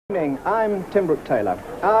Evening, I'm Tim Brooke Taylor.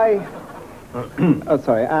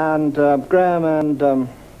 And Graham and,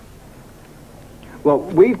 well,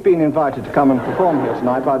 we've been invited to come and perform here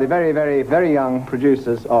tonight by the very, very, very young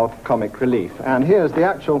producers of Comic Relief. And here's the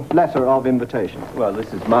actual letter of invitation. Well,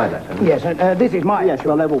 this is my letter. Yes, this is my... Yes,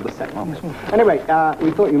 well, they're all the same, aren't they? Anyway,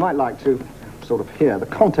 we thought you might like to sort of hear the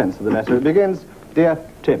contents of the letter. It begins, Dear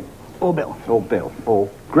Tim. Or Bill. Or Bill. Or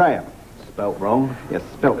Graham. Spelt wrong. Yes,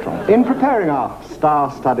 spelt wrong. In preparing our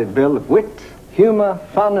star-studded bill of wit, humour,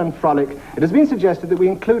 fun and frolic, it has been suggested that we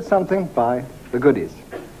include something by the goodies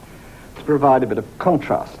to provide a bit of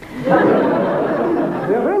contrast. We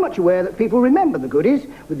are very much aware that people remember the goodies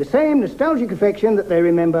with the same nostalgic affection that they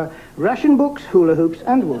remember Russian books, hula hoops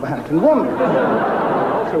and Wolverhampton Wanderers.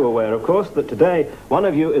 We're also aware, of course, that today one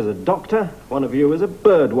of you is a doctor, one of you is a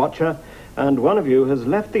bird watcher, and one of you has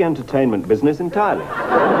left the entertainment business entirely.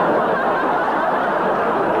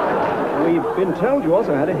 We've been told you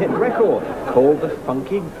also had a hit record called The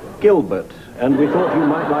Funky Gilbert, and we thought you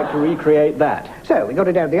might like to recreate that. So we got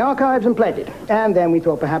it out of the archives and played it, and then we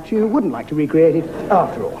thought perhaps you wouldn't like to recreate it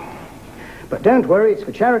after all. But don't worry, it's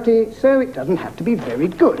for charity, so it doesn't have to be very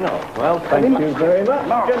good. Oh, well, thank you very much.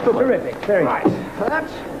 Oh, terrific, very right.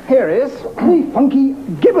 Perhaps here is The Funky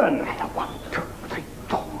Gibbon. 1, 2, 3,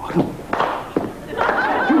 4.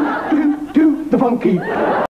 Do, the funky